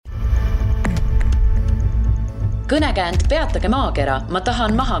Kõnekäänd Peatage maakera, ma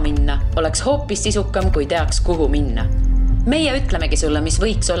tahan maha minna, oleks hoopis sisukam, kui teaks, kuhu minna. Meie ütlemegi sulle, mis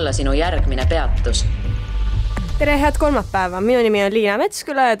võiks olla sinu järgmine peatus. Tere, head kolmapäeva. Minu nimi on Liina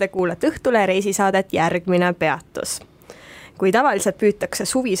Metsküla ja te kuulate Õhtule reisisaadet Järgmine peatus. Kui tavaliselt püütakse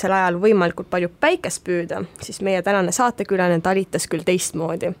suvisel ajal võimalikult palju päikest püüda, siis meie tänane saatekülane talitas küll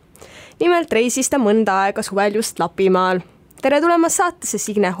teistmoodi. Nimelt reisis ta mõnda aega suvel just Lapimaal. Tere tulemast saatesse,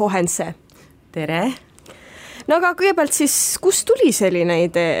 Signe Hohense. Tere. No aga kõigepealt siis, kust tuli selline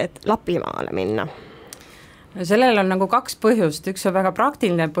idee, et Lapimaale minna? Sellel on nagu kaks põhjust. Üks on väga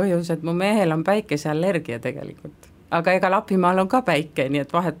praktiline põhjus, et mu mehel on päikeseallergia tegelikult. Aga ega Lapimaal on ka päike, nii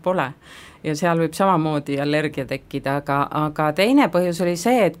et vahet pole. Ja seal võib samamoodi allergia tekkida, aga teine põhjus oli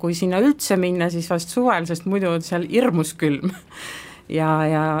see, et kui sinna üldse minna, siis vast suvel, sest muidu on seal hirmus külm.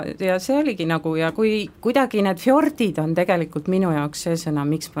 Ja see oligi nagu, ja kui kuidagi need fjordid on tegelikult minu jaoks see sõna,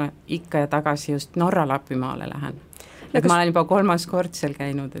 miks ma ikka ja tagasi just Norra Lapimaale lähen. Et ma olen juba 3. kord seal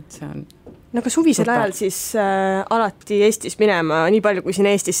käinud, et see on no aga suvisel super. Ajal siis alati Eestis minema, nii palju kui siin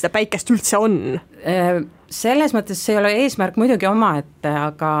Eestis seda päikest üldse on? Selles mõttes see ei ole eesmärk muidugi omaette,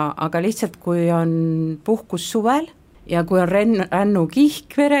 aga lihtsalt kui on puhkus suvel ja kui on rännu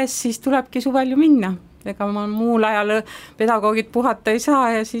kihk veres, siis tulebki suvel ju minna. Ega ma muul ajal pedagoogid puhata ei saa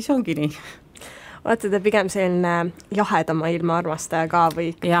ja siis ongi nii. Olete te pigem selline jahedama ilma armastaja ka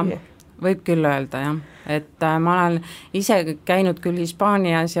või ikkagi? Jah, võib küll öelda, jah. Et ma olen ise käinud küll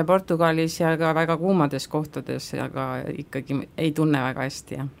Hispaanias ja Portugalis ja ka väga kuumades kohtades, aga ikkagi ei tunne väga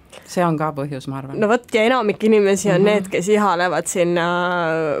hästi. Ja. See on ka põhjus, ma arvan. No võt, ja enamik inimesi on need, kes ihalevad sinna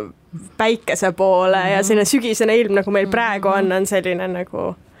päikese poole ja selline sügisene ilm, nagu meil praegu on selline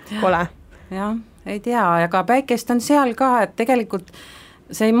nagu kole. Jah, ei tea, aga päikest on seal ka, et tegelikult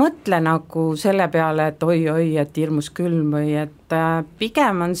see ei mõtle nagu selle peale, et oi, et hirmus külm või et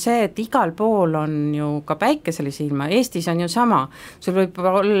pigem on see, et igal pool on ju ka päikeselise ilma. Eestis on ju sama. Sul võib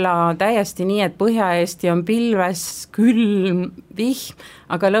olla täiesti nii, et Põhja-Eesti on pilves, külm, vihm,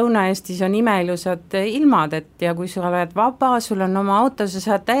 aga Lõuna-Eestis on imeilusad ilmad, et ja kui sa oled vaba, sul on oma auto, sa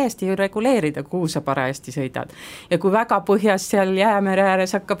saad täiesti ju reguleerida, kuhu sa parajasti sõidad. Ja kui väga põhjas seal Jäämere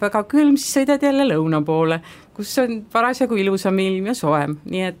ääres hakkab väga külm, siis sõidad jälle lõuna poole, kus on parasjagu ilusam ilm ja soem.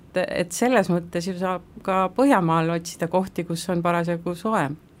 Nii et selles mõttes ju saab ka Põhjamaal otsida kohti, kus on parasjagu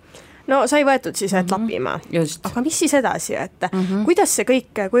soem. No sai võetud siis, et Lapimaa. Just. Aga mis siis edasi, et kuidas see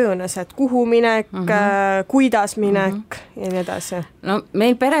kõik kujunes, et kuhu minek, kuidas minek ja nii edasi? No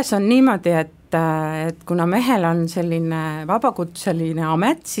meil peres on niimoodi, et kuna mehel on selline vabakutseline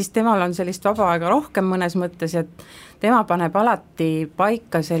amet, siis temal on sellist vaba aega rohkem mõnes mõttes, et tema paneb alati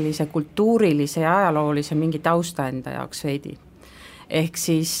paika sellise kultuurilise ja ajaloolise mingi tausta enda jaoks veidi. Ehk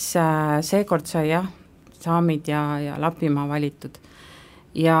siis seekord sai saamid ja Lapimaa valitud.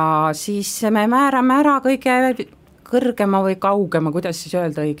 Ja siis me määrame ära kõige kõrgema või kaugema, kuidas siis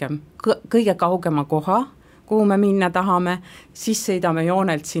öelda õigem, kõige kaugema koha, kuhu me minna tahame, siis sõidame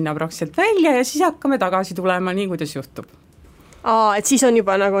joonelt sinna praktiliselt välja ja siis hakkame tagasi tulema nii, kuidas juhtub. Et siis on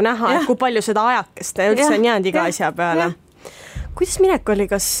juba nagu näha, et kui palju seda ajakest üldse on jäänud iga asja peale. Kuidas minek oli,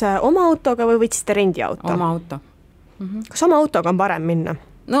 kas oma autoga või võtsite rendiauto? Oma auto. Kas oma autoga on parem minna?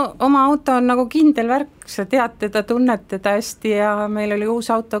 No oma auto on nagu kindel värk, sa tead teda, tunnet teda hästi ja meil oli uus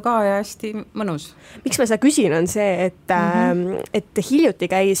auto ka ja hästi mõnus. Miks ma seda küsin on see, et hiljuti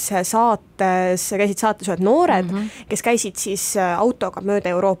käisid saates ühed noored, kes käisid siis autoga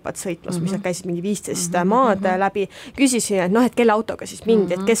mööda Euroopat sõitmas, mis nad käisid mingi 15 maad läbi. Küsisin, et et kelle autoga siis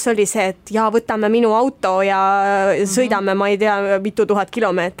mindi, et kes oli see, et võtame minu auto ja sõidame, ma ei tea, mitu tuhat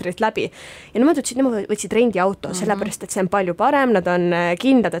kilomeetrit läbi. Ja nemad võtsid rendiauto, sellepärast, et see on palju parem, nad on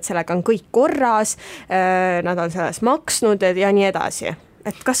kindlad, et sellega on kõik korras, nad on selles maksnud ja nii edasi.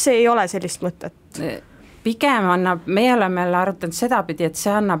 Et kas see ei ole sellist mõtet? Pigem annab, meie oleme arutanud sedapidi, et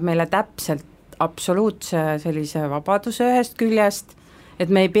see annab meile täpselt absoluutse sellise vabaduse ühest küljest, et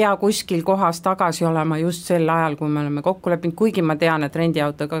me ei pea kuskil kohas tagasi olema just sel ajal, kui me oleme kokku leppinud, kuigi ma tean, et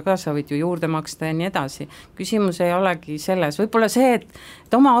rendiautoga ka sa võid ju juurde maksta ja nii edasi. Küsimus ei olegi selles. Võib-olla see,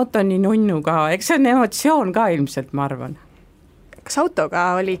 et oma auto on nii nunnu ka, eks see on emotsioon ka ilmselt, ma arvan. Kas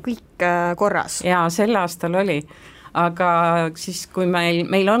autoga oli kõik korras? Jaa, sel aastal oli, aga siis kui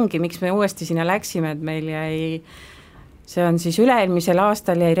meil ongi, miks me uuesti sinna läksime, et meil jäi, see on siis üle-eelmisel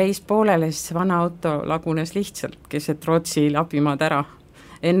aastal jäi reis poolele, siis vana auto lagunes lihtsalt keset Rootsi Lapimaad ära,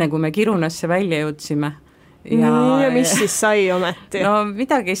 enne kui me Kirunasse välja jõudsime. Ja mis siis sai ometi? No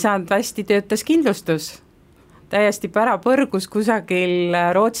midagi ei saanud, hästi töötas kindlustus. Täiesti pärapõrgus kusagil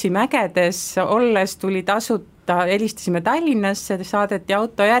Rootsi mägedes olles tuli tasuta, helistasime Tallinnasse, saadeti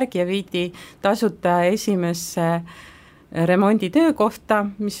auto järgi ja viidi tasuta esimesse remonditöökohta,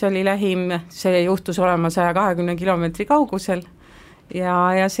 mis oli lähim, see juhtus olema 120 kilomeetri kaugusel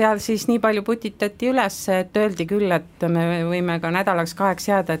ja seal siis nii palju putitati üles, et öeldi küll, et me võime ka nädalaks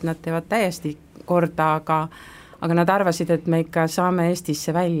 2 jääda, et nad teevad täiesti korda, aga nad arvasid, et me ikka saame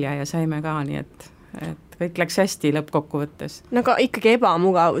Eestisse välja ja saime ka, nii et kõik läks hästi lõppkokkuvõttes. No aga ikkagi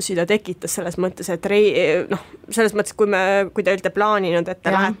ebamugavusi ta tekitas selles mõttes, et selles mõttes, kui te olite plaaninud, et te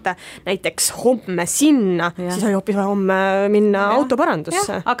lähete näiteks homme sinna, siis oli hoopis homme minna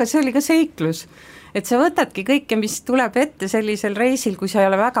autoparandusse. Aga see oli ka seiklus, et sa võtadki kõike, mis tuleb ette sellisel reisil, kui sa ei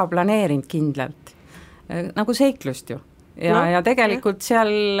ole väga planeerinud kindlalt, nagu seiklust ju. Ja tegelikult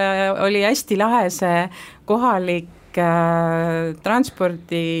seal oli hästi lahe see kohalik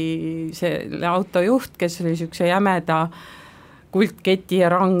transpordi see autojuht, kes oli niisuguse jämeda kuldketi ja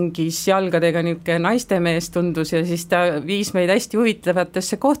rangis jalgadega niisugune naistemees tundus ja siis ta viis meid hästi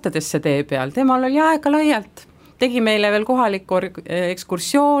huvitavatesse kohtadesse tee peal, temal oli aega laialt, tegi meile veel kohalikku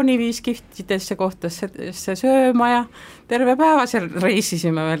ekskursiooni, viis kihvtidesse kohtadesse sööma ja terve päeva seal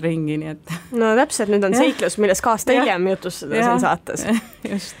reisisime veel ringi, nii et no täpselt, nüüd on seiklus, millest ka aasta hiljem jutustada siin saates.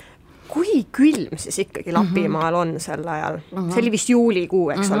 Just. Kui külm siis ikkagi Lapimaal on sel ajal? See oli vist juulikuu,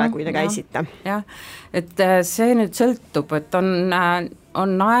 eks ole, kui te käisite. Jah, et see nüüd sõltub, et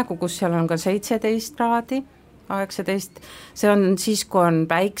on aegu, kus seal on ka 17 kraadi, 18, see on siis, kui on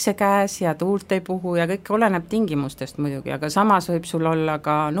päikse käes ja tuult ei puhu ja kõik oleneb tingimustest muidugi, aga samas võib sul olla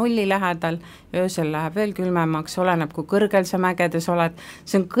ka 0 lähedal, öösel läheb veel külmemaks, oleneb, kui kõrgel sa mägedes oled,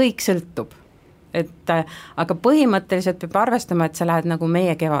 see on kõik sõltub. Aga põhimõtteliselt peab arvestama, et sa lähed nagu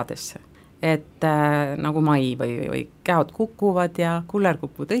meie kevadesse, et nagu mai või käod kukuvad ja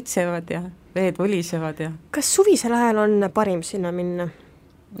kullerkupud õitsevad ja veed volisevad ja kas suvisel ajal on parim sinna minna?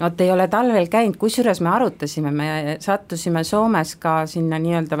 Oot, ei ole talvel käinud, kusjuures me arutasime, me sattusime Soomes ka sinna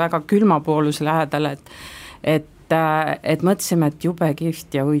nii-öelda väga külmapooluse lähedale, et mõtlesime, et jube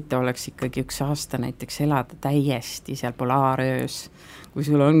kihvt ja huvitav oleks ikkagi üks aasta näiteks elada täiesti seal polaaröös, kui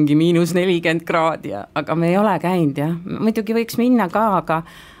sul ongi -40 kraadi, aga me ei ole käinud ja muidugi võiks minna ka,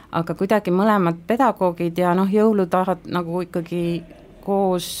 aga kuidagi mõlemad pedagoogid ja jõulu tahad nagu ikkagi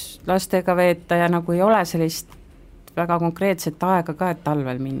koos lastega veeta ja nagu ei ole sellist väga konkreetset aega ka, et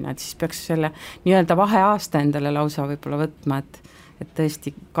talvel minna, et siis peaks selle nii-öelda vaheaasta endale lausa võib-olla võtma, et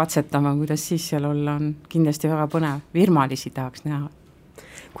tõesti katsetama, kuidas siis seal olla, on kindlasti väga põnev, virmalisi tahaks näha.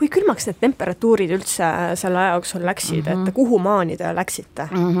 Kui külmaks need temperatuurid üldse selle aja jooksul läksid, et kuhu maani te läksite?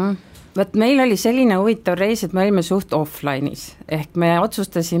 Võt meil oli selline huvitav reis, et me olime suht offline'is, ehk me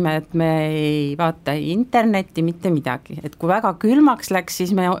otsustasime, et me ei vaata internetti mitte midagi, et kui väga külmaks läks,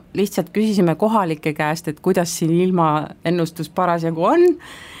 siis me lihtsalt küsisime kohalike käest, et kuidas siin ilmaennustus parasjagu on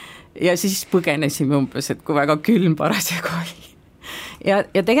ja siis põgenesime umbes, et kui väga külm parasjagu oli. Ja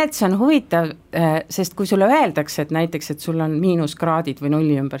tegelikult see on huvitav, sest kui sulle öeldakse, et näiteks, et sul on -kraadid või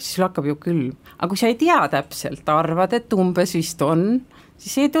 0 ümber, siis sul hakkab ju külm. Aga kui sa ei tea täpselt, arvad, et umbes vist on,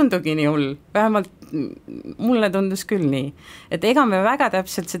 siis ei tundugi nii hull. Vähemalt mulle tundus küll nii. Et ega me väga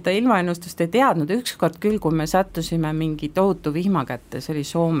täpselt seda ilmaennustust ei teadnud. Ükskord küll, kui me sattusime mingi tohutu vihma kätte, see oli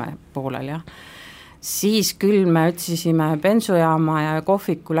Soome poolel, jah. Siis küll me otsisime bensujaama ja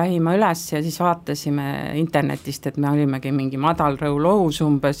kohviku lähima üles ja siis vaatasime internetist, et me olimegi mingi madalrõulohus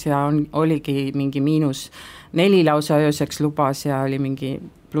umbes ja oligi mingi -4 lausa ööseks lubas ja oli mingi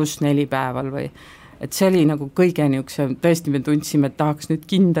 +4 päeval või et see oli nagu kõige niisuguse, tõesti me tundsime, et tahaks nüüd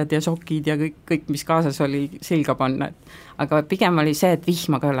kindad ja sokid ja kõik, mis kaasas oli, selga panna, aga pigem oli see, et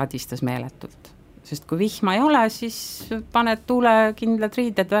vihma ka ladistas meeletult. Sest kui vihma ei ole, siis paned tuulekindlad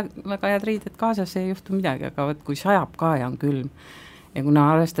riided, väga head riided kaasas, ei juhtu midagi, aga võt, kui sajab ka ja on külm. Ja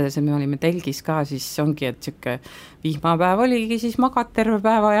kuna arvestades, et me olime telgis ka, siis ongi, et siuke vihmapäev oligi, siis magad terve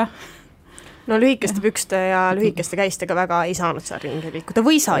päeva ja no lühikeste pükste ja lühikeste käistega väga ei saanud seal ringi liikuda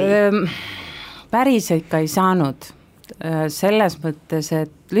või sai? Päris ikka ei saanud. Selles mõttes,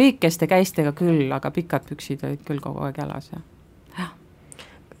 et lühikeste käistega küll, aga pikad püksid olid küll kogu aeg jalas ja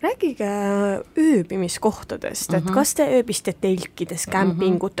rääkige ööbimiskohtadest, et kas te ööbiste telkides,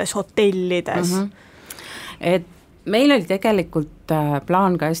 kämpingutes, hotellides? Et meil oli tegelikult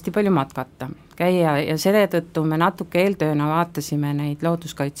plaan ka hästi palju matkata, käia ja selle tõttu me natuke eeltööna vaatasime neid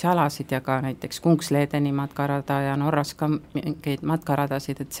looduskaitsealasid ja ka näiteks Kungsledeni matkarada ja Norras ka mingeid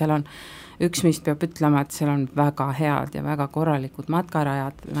matkaradasid, et seal on üks, mis peab ütlema, et seal on väga head ja väga korralikud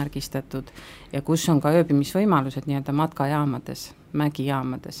matkarajad märgistatud ja kus on ka ööbimisvõimalused nii-öelda matkajaamades,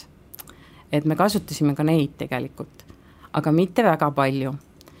 mägijaamades. Et me kasutasime ka neid tegelikult, aga mitte väga palju,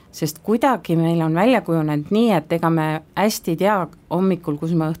 sest kuidagi meil on välja kujunenud nii, et ega me hästi ei tea hommikul,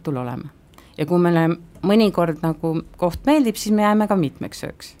 kus me õhtul oleme. Ja kui meile mõnikord nagu koht meeldib, siis me jääme ka mitmeks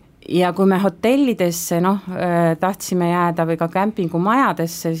ööks. ja kui me hotellidesse tahtsime jääda või ka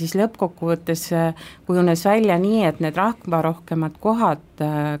kämpingumajadesse, siis lõppkokkuvõttes kujunes välja nii, et need rahvarohkemad kohad,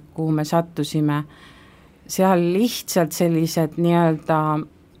 kuhu me sattusime, seal lihtsalt sellised nii-öelda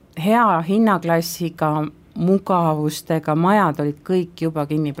hea hinnaklassiga, mugavustega majad olid kõik juba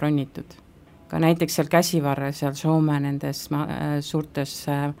kinni bronnitud. Ka näiteks seal Käsivarre, seal Soome nendes suurtes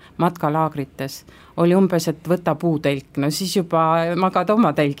matkalaagrites oli umbes, et võta puutelk, no siis juba magad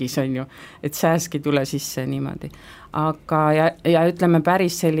oma telgis on ju, et sääski tule sisse niimoodi. Aga ja ütleme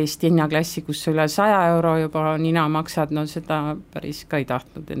päris sellist hinnaklassi, kus üle 100 euro juba nina maksad, no seda päris ka ei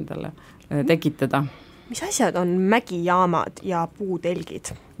tahtnud endale tekitada. Mis asjad on mägijaamad ja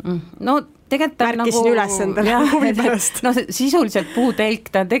puutelgid? No tegelikult märkisin üles endale huvi pärast. No sisuliselt puutelk,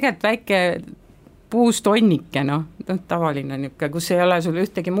 ta on tegelikult väike puust onnike, tavaline niisugune, kus ei ole sul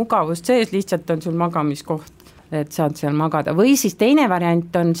ühtegi mugavust sees, lihtsalt on sul magamiskoht, et saad seal magada. Või siis teine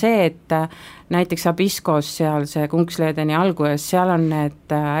variant on see, et näiteks Abiskos seal see Kungsledeni alguses, seal on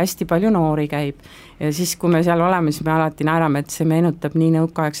need hästi palju noori käib ja siis, kui me seal oleme, siis me alati naerame, et see meenutab nii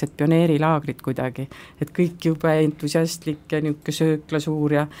nõukaaegset pioneerilaagrit kuidagi, et kõik jube entusiastlik ja niisugune söökla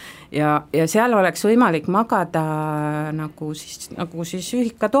suur ja seal oleks võimalik magada nagu siis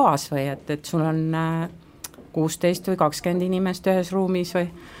ühikatoas või et sul on 16 või 20 inimest ühes ruumis või,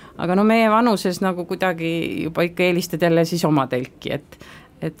 aga meie vanuses nagu kuidagi juba ikka eelistad jälle siis oma telki,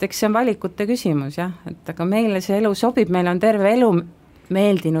 et eks see on valikute küsimus jah, et aga meile see elu sobib, meil on terve elu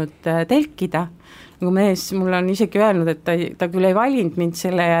meeldinud telkida, nagu mees mul on isegi öelnud, et ta küll ei valinud mind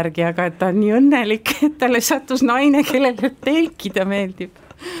selle järgi, aga et ta on nii õnnelik, et talle sattus naine, kellele telkida meeldib.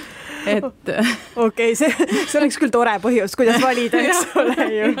 Okei, see oleks küll tore põhjus, kuidas valida, eks ole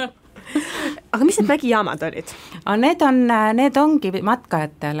ju. Aga mis need mägijaamad olid? Need ongi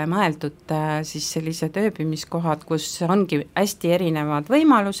matkajatele mõeldud siis sellised ööbimiskohad, kus ongi hästi erinevad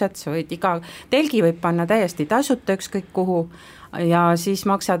võimalused, sa võid telgi võib panna täiesti tasuta ükskõik kuhu ja siis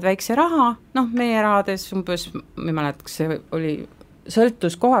maksad väikse raha, meie rahades umbes, ma mäletaks, see oli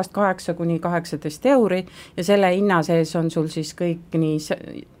sõltus kohast 8 kuni 18 euri ja selle hinna sees on sul siis kõik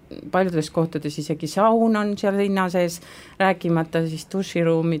nii paljudes kohtades isegi saun on seal hinna sees, rääkimata siis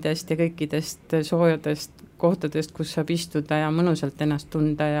duširuumidest ja kõikidest soojadest kohtadest, kus saab istuda ja mõnusalt ennast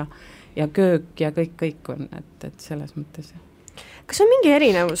tunda ja köök ja kõik on, et selles mõttes. Kas on mingi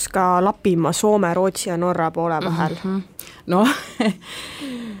erinevus ka Lapimaa, Soome, Rootsi ja Norra poole vahel? No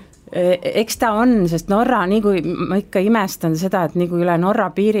eks ta on, sest Norra, nii kui ma ikka imestan seda, et nii kui üle Norra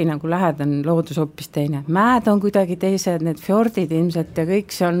piiri nagu lähed, on loodus hoopis teine. Mäed on kuidagi teised, need fjordid ilmselt ja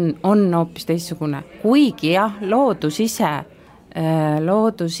kõik see on hoopis teistsugune. Kuigi jah, loodus ise,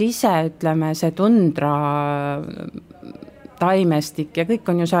 ütleme, see tundra taimestik ja kõik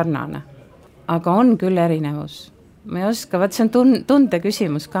on ju sarnane. Aga on küll erinevus. Ma ei oska, see on tunde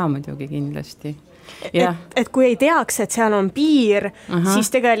küsimus ka muidugi kindlasti. Et kui ei teaks, et seal on piir, siis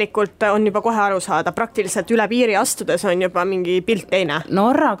tegelikult on juba kohe aru saada, praktiliselt üle piiri astudes on juba mingi pilt teine.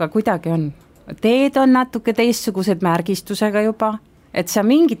 Norraga kuidagi on. Teed on natuke teistsugused märgistusega juba, et sa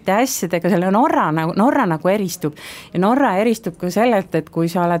mingite asjadega, selle Norra nagu eristub ja Norra eristub ka sellelt, et kui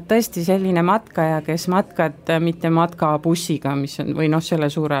sa oled tõesti selline matkaja, kes matkad mitte matkabussiga, mis on, või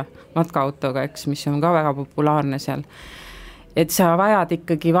selle suure matkaautoga, eks, mis on ka väga populaarne seal, et sa vajad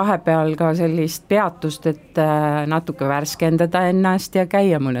ikkagi vahepeal ka sellist peatust, et natuke värskendada ennast ja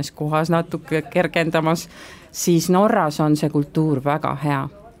käia mõnes kohas natuke kergendamas, siis Norras on see kultuur väga hea.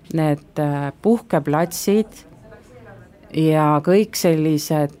 Need puhkeplatsid ja kõik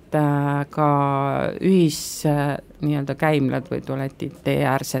sellised ka nii-öelda käimlad või tualetid,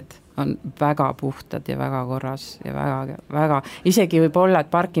 teeäärsed on väga puhtad ja väga korras ja väga, isegi võib olla,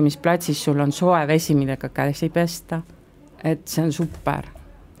 et parkimisplatsis sul on soe vesi, millega käsi pesta, et see on super.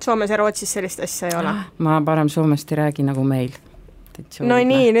 Soomes ja Rootsis sellist asja ei ole? Ma parem Soomest ei räägi nagu meil. No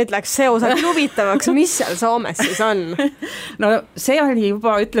nii, nüüd läks see osa huvitavaks, mis seal Soomes siis on? No see oli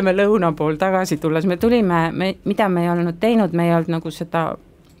juba, ütleme, lõuna pool tagasi tulles, me tulime, mida me ei olnud teinud, me ei olnud nagu seda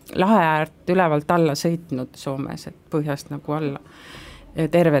laheäärt ülevalt alla sõitnud Soomes, et põhjast nagu alla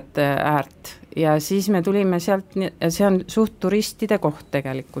tervet äärt ja siis me tulime sealt, see on suht turistide koht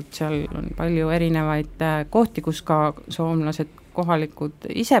tegelikult, seal on palju erinevaid kohti, kus ka soomlased kohalikud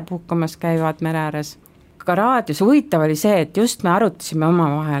ise puhkamas käivad mere ääres. Ka raadios huvitav oli see, et just me arutasime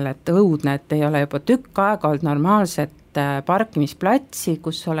omavahel, et õudne, et ei ole juba tükk aega olnud normaalset parkimisplatsi,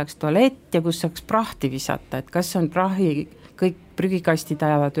 kus oleks tualett ja kus saaks prahti visata, et kas on prahi, kõik prügikastid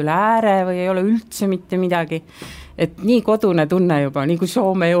ajavad üle ääre või ei ole üldse mitte midagi, et nii kodune tunne juba, nii kui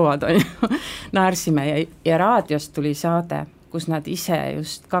Soome jõuad, naersime ja raadiost tuli saade, kus nad ise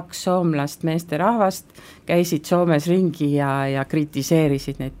just 2 soomlast meesterahvast käisid Soomes ringi ja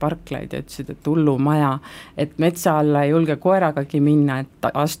kritiseerisid neid parklaid ja ütlesid, et hullumaja, et metsa alla ei julge koeragagi minna, et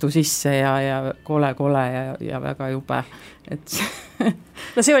astu sisse ja kole ja väga jube. Et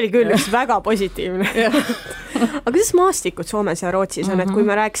no see oli küll üks väga positiivne. Aga kuidas maastikud Soomes ja Rootsis on, et kui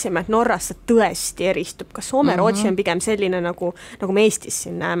me rääksime, et Norras see tõesti eristub, kas Soome ja Rootsi on pigem selline, nagu me Eestis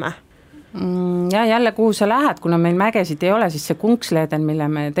siin näeme? Ja jälle kuhu sa lähed, kuna meil mägesid ei ole, siis see Kungsleden, mille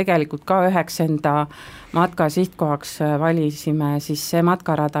me tegelikult ka 9. matka sihtkohaks valisime, siis see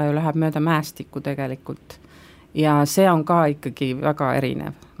matkarada ju läheb mööda mäestikku tegelikult ja see on ka ikkagi väga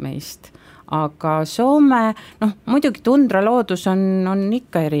erinev meist, aga Soome, muidugi tundraloodus on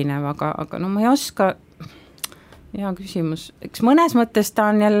ikka erinev, aga no ma ei oska, hea küsimus, eks mõnes mõttes ta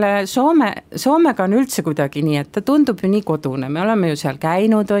on jälle Soomega on üldse kuidagi nii, et ta tundub ju nii kodune, me oleme ju seal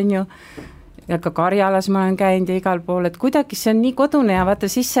käinud, on ju, ja ka Karjalas ma olen käinud ja igal pool, et kuidagi see on nii kodune ja vaata,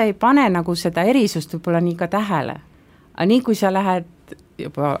 siis sa ei pane nagu seda erisust võib-olla nii ka tähele. Aga nii kui sa lähed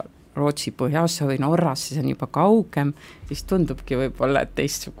juba Rootsi põhjaossa või Norras, siis on juba kaugem, siis tundubki võib-olla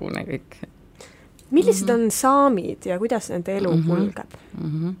teistsugune kõik. Millised on saamid ja kuidas nende elu kulgeb?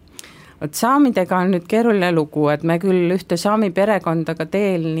 Vot saamidega on nüüd keeruline lugu, et me küll ühte saami perekondaga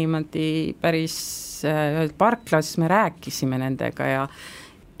teel niimoodi päris parklas me rääkisime nendega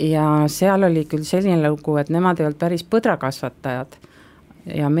ja seal oli küll selline lugu, et nemad ei olnud päris põdrakasvatajad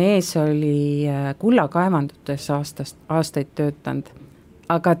ja mees oli kullakaevandutes aastaid töötanud.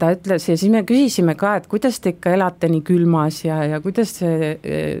 Aga ta ütles ja siis me küsisime ka, et kuidas te ikka elate nii külmas ja kuidas see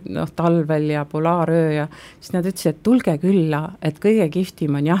talvel ja polaaröö ja siis nad ütlesid, et tulge külla, et kõige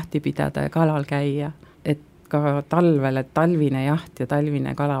kihvtim on jahti pidada ja kalal käia, et ka talvel, et talvine jaht ja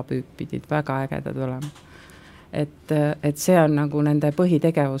talvine kalapüük pidid väga ägedad olema. Et see on nagu nende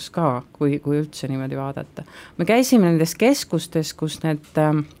põhitegevus ka, kui üldse niimoodi vaadata. Me käisime nendes keskustes, kus need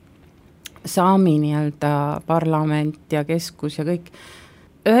saami nii-öelda parlament ja keskus ja kõik,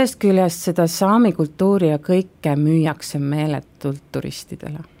 ühest küljest seda saami kultuuri ja kõike müüakse meeletult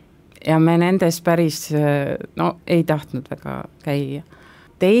turistidele. Ja me nendes päris, ei tahtnud väga käia.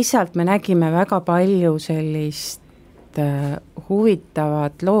 Teisalt me nägime väga palju sellist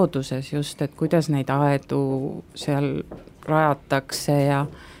huvitavat looduses just, et kuidas neid aedu seal rajatakse ja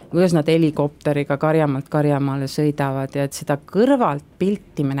kuidas nad helikopteriga Karjamaalt Karjamaale sõidavad ja et seda kõrvalt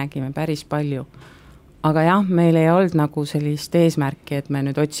pilti me nägime päris palju. Aga jah, meil ei olnud nagu sellist eesmärki, et me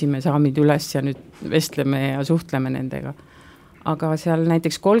nüüd otsime saamid üles ja nüüd vestleme ja suhtleme nendega. Aga seal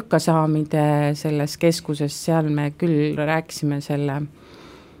näiteks Kolkasaamide selles keskuses, seal me küll rääkisime selle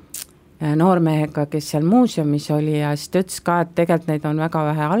noormehega, kes seal muuseumis oli ja siis ta ütles ka, et tegelikult neid on väga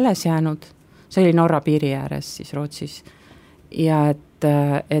vähe alles jäänud. See oli Norra piiri ääres siis Rootsis. Ja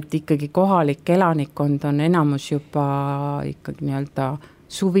et ikkagi kohalik elanikkond on enamus juba ikkagi nii-öelda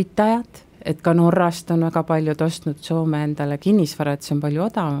suvitajad, et ka Norrast on väga paljud ostnud Soome endale kinnisvara, et see on palju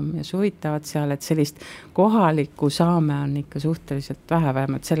odavam ja suvitavad seal, et sellist kohalikku saame on ikka suhteliselt vähe,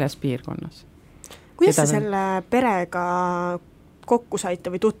 vähemalt selles piirkonnas. Kuidas te selle perega kokku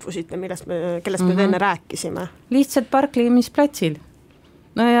saite või tutvusite, kellest me enne rääkisime? Lihtsalt parklimisplatsil.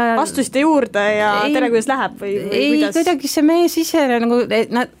 No ja astusite juurde ja tere, kuidas läheb või kuidas? Kuidagi see mees ise, nagu,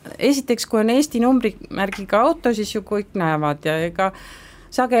 esiteks kui on Eesti numbrimärgiga auto, siis ju kõik näevad ja ega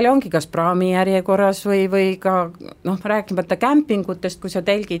sageli ongi kas praami järjekorras või ka rääkimata kämpingutest, kui sa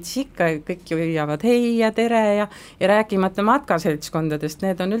telgid, siis ikka kõik ju hüüavad hei ja tere ja rääkimata matkaseltskondadest,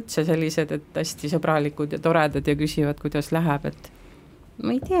 need on üldse sellised, et hästi sõbralikud ja toredad ja küsivad, kuidas läheb, et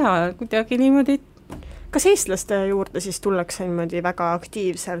ma ei tea, kuidagi niimoodi. Kas eestlaste juurde siis tullakse niimoodi väga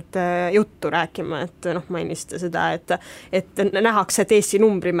aktiivselt juttu rääkima, et mainisite seda, et nähakse, et Eesti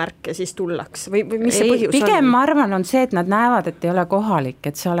numbrimärke siis tullakse või mis see põhjus pigem on? Ma arvan on see, et nad näevad, et ei ole kohalik,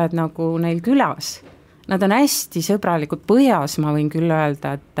 et sa oled nagu neil külas. Nad on hästi sõbralikud, põhjas ma võin küll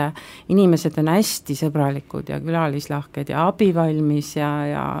öelda, et inimesed on hästi sõbralikud ja külalislahked ja abivalmis ja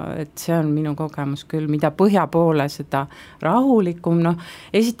et see on minu kogemus küll, mida põhja poole seda rahulikum,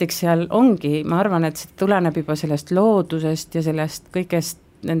 esiteks seal ongi, ma arvan, et see tuleneb juba sellest loodusest ja sellest kõigest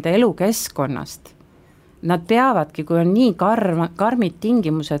nende elukeskkonnast. Nad peavadki, kui on nii karmid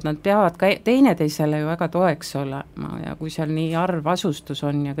tingimused, nad peavad ka teineteisele ju väga toeks olema ja kui seal nii arv asustus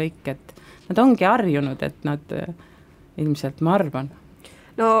on ja kõik, et nad ongi harjunud, et nad ilmselt, ma arvan.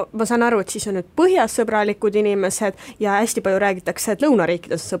 No ma saan aru, et siis on nüüd põhjas sõbralikud inimesed ja hästi palju räägitakse, et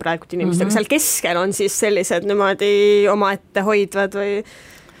lõunariikides on sõbralikud inimesed, aga seal keskel on siis sellised niimoodi omaette hoidvad või?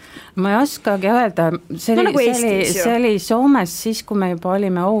 Ma ei oskagi öelda, see oli Soomes siis, kui me juba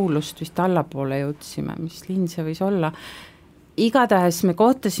olime Oulust vist allapoole jõudsime, mis linn see võis olla. Igatahes me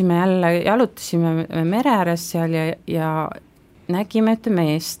kohtasime jälle, jalutasime mere ääres seal ja nägime ühte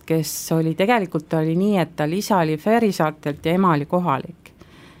meest, kes tegelikult oli nii, et tal isa oli Fäärisaartelt ja ema oli kohalik.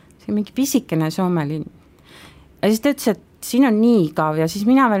 See mingi pisikene Soome linn. Ja siis ta ütles, et siin on nii igav ja siis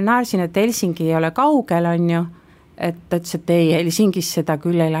mina veel naersin, et Helsingi ei ole kaugel, on ju, et ta ütles, et ei, Helsingis seda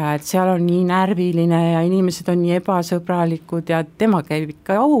küll ei lähe, et seal on nii närviline ja inimesed on nii ebasõbralikud ja tema käib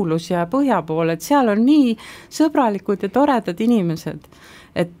ikka Oulus ja põhja pool, et seal on nii sõbralikud ja toredad inimesed.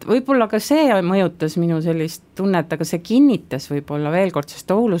 Et võib-olla ka see mõjutas minu sellist tunnet, aga see kinnitas võib-olla veel kord, sest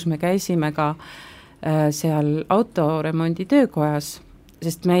Oulus me käisime ka seal autoremondi töökojas,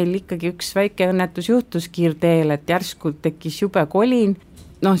 sest meil ikkagi üks väike õnnetus juhtus kiirteel, et järsku tekkis jube kolin,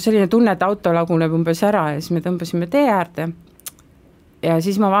 selline tunne, et auto laguneb umbes ära ja siis me tõmbasime tee äärde ja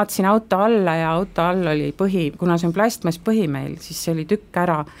siis ma vaatasin auto alla ja auto all oli kuna see on plastmass põhi meil, siis see oli tükk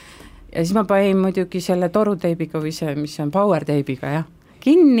ära ja siis ma panin muidugi selle toruteibiga või see, mis on power teibiga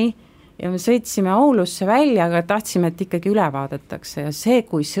kinni ja me sõitsime Oulusse välja, aga tahtsime, et ikkagi üle vaadatakse ja see,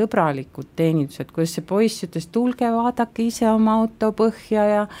 kui sõbralikud teenindused, kuidas see poiss ütles, tulge vaadake ise oma auto põhja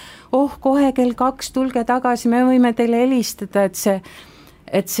ja kohe kell 2 tulge tagasi, me võime teile helistada, et see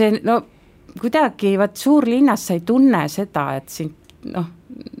kuidagi, suurlinnas sa ei tunne seda, et siin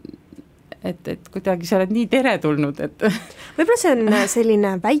et kuidagi sa oled nii teretulnud, et võib-olla see on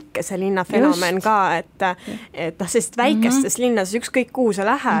selline väikese linna fenomen ka, et sest väikestes linnas ükskõik kuhu sa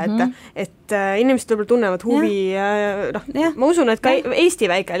lähed, et inimesed võib-olla tunnevad huvi ma usun, et ka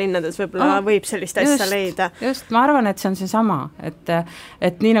Eesti väikelinnades võib-olla võib sellist asja leida. Just, ma arvan, et see on seesama,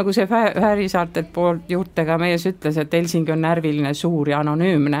 et nii nagu see Fäärisaartelt poolt juurtega meies ütles, et Helsingi on närviline, suur ja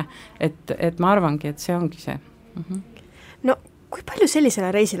anonüümne, et ma arvangi, et see ongi see. No kui palju sellisele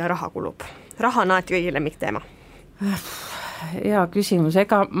reisile raha kulub? Raha on alati kõigi lemmikteema. Hea küsimus,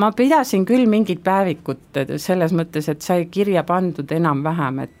 ega ma pidasin küll mingid päevikut selles mõttes, et sai kirja pandud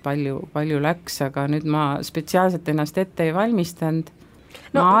enam-vähem, et palju läks, aga nüüd ma spetsiaalselt ennast ette ei valmistanud.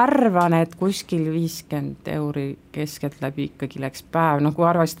 Ma arvan, et kuskil 50 € keskelt läbi ikkagi läks päev,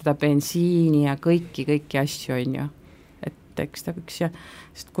 kui arvestada bensiini ja kõiki asju on ju. Et eks ta võiks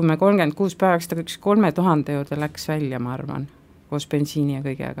sest kui me 36 päevaks, ta võiks 3000 € läks välja, ma arvan, koos bensiini ja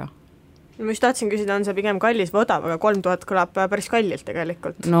kõigega. Ma just tahtsin küsida, on see pigem kallis või odav, aga 3000 kõlab päris kallilt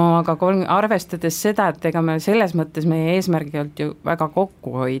tegelikult. No aga arvestades seda, et ega me selles mõttes meie eesmärgi olnud ju väga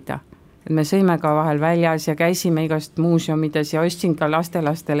kokku hoida. Et me sõime ka vahel väljas ja käisime igast muuseumides ja ostsin ka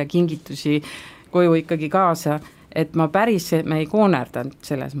lastelastele kingitusi koju ikkagi kaasa, et me ei koonerdanud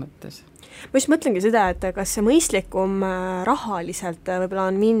selles mõttes. Ma just mõtlengi seda, et kas see mõistlikum rahaliselt võib-olla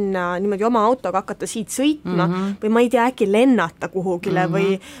on minna niimoodi oma autoga hakata siit sõitma või ma ei tea, äkki lennata kuhugile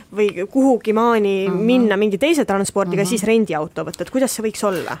või kuhugi maani minna mingi teise transpordiga, siis rendiauto võtta, et kuidas see võiks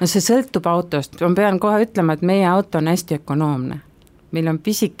olla? No see sõltub autost, ma pean kohe ütlema, et meie auto on hästi ökonoomne. Meil on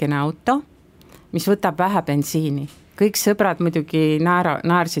pisikene auto, mis võtab vähe bensiini. Kõik sõbrad muidugi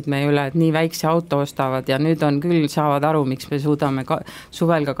naersid meie üle, et nii väikse auto ostavad ja nüüd on küll, saavad aru, miks me suudame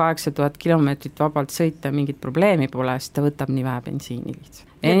suvel ka 8000 kilomeetrit vabalt sõita, mingit probleemi pole, sest ta võtab nii vähe bensiini lihtsalt.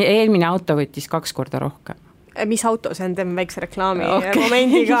 Eelmine auto võttis 2 korda rohkem. Mis auto see on, teeme väikse reklaami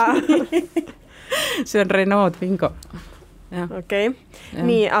momendiga? See on Renault Twingo. Okei.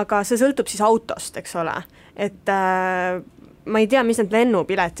 Nii, aga see sõltub siis autost, eks ole, et ma ei tea, mis need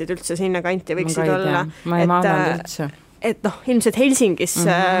lennupiletid üldse sinna kanti võiksid olla. Ma ei vaadanud üldse. Et ilmselt Helsingis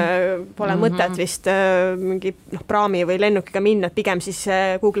pole mõtet vist mingi praami või lennukiga minna, et pigem siis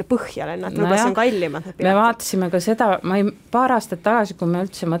Google põhja lennata, võib-olla see on kallimad. Me vaatasime ka seda, paar aastat tagasi, kui me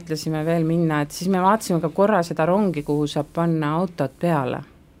üldse mõtlesime veel minna, et siis me vaatasime ka korra seda rongi, kuhu saab panna autot peale.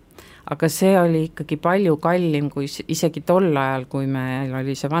 Aga see oli ikkagi palju kallim kui isegi tol ajal, kui meil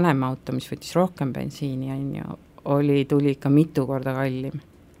oli see vanem auto, mis võttis rohkem bensiini tuli ikka mitu korda kallim.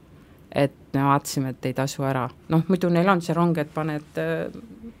 Et me vaatasime, et ei tasu ära. Muidu neil on see rong, et paned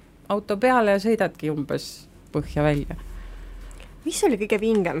auto peale ja sõidadki umbes põhja välja. Mis oli kõige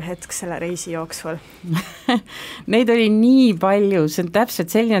vingem hetk selle reisi jooksval? Neid oli nii palju, see on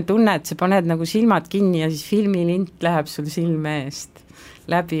täpselt selline tunne, et sa paned nagu silmad kinni ja siis filmilint läheb sul silme eest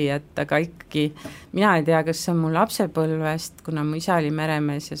läbi, et aga ikkagi mina ei tea, kas see on mu lapsepõlvest, kuna mu isa oli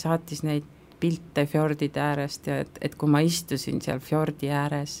meremees ja saatis neid pilte fjordide äärest ja et kui ma istusin seal fjordi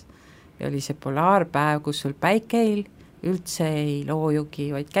ääres ja oli see polaarpäev, kus sul päike üldse ei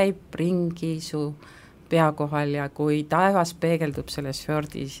loojugi, vaid käib ringi su pea kohal ja kui taevas peegeldub selles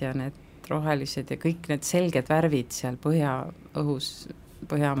fjordis ja need rohelised ja kõik need selged värvid seal põhjaõhus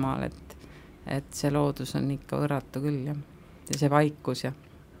Põhjamaal, et see loodus on ikka võrratu küll ja see vaikus ja.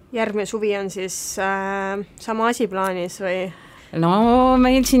 Järgmine suvi on siis sama asi plaanis või? No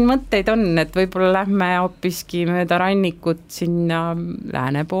meil siin mõtteid on, et võib-olla lähme hoopiski mööda rannikut sinna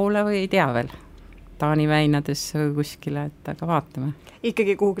lääne poole või ei tea veel. Taani väinadesse või kuskile, et aga vaatame.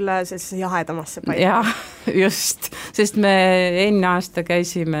 Ikkagi kuhugile sellesse jahedamasse paika. Jah, just, sest me enne aasta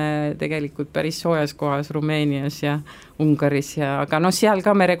käisime tegelikult päris soojas kohas Rumeenias ja Ungaris aga seal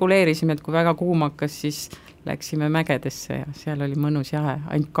ka me reguleerisime, et kui väga kuum hakkas, siis läksime mägedesse ja seal oli mõnus jahe,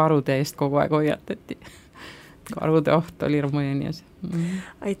 ainult karude eest kogu aeg hoiatati. Karude oht oli Rumeenias.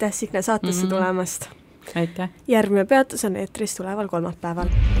 Aitäh, Signe, saatesse tulemast! Aitäh! Järgmine peatus on eetris tuleval kolmapäeval.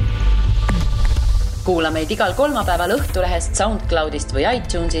 Kuula meid igal kolmapäeval Õhtulehest, SoundCloudist või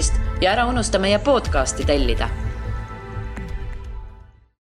iTunesist ja ära unusta meie podcasti tellida.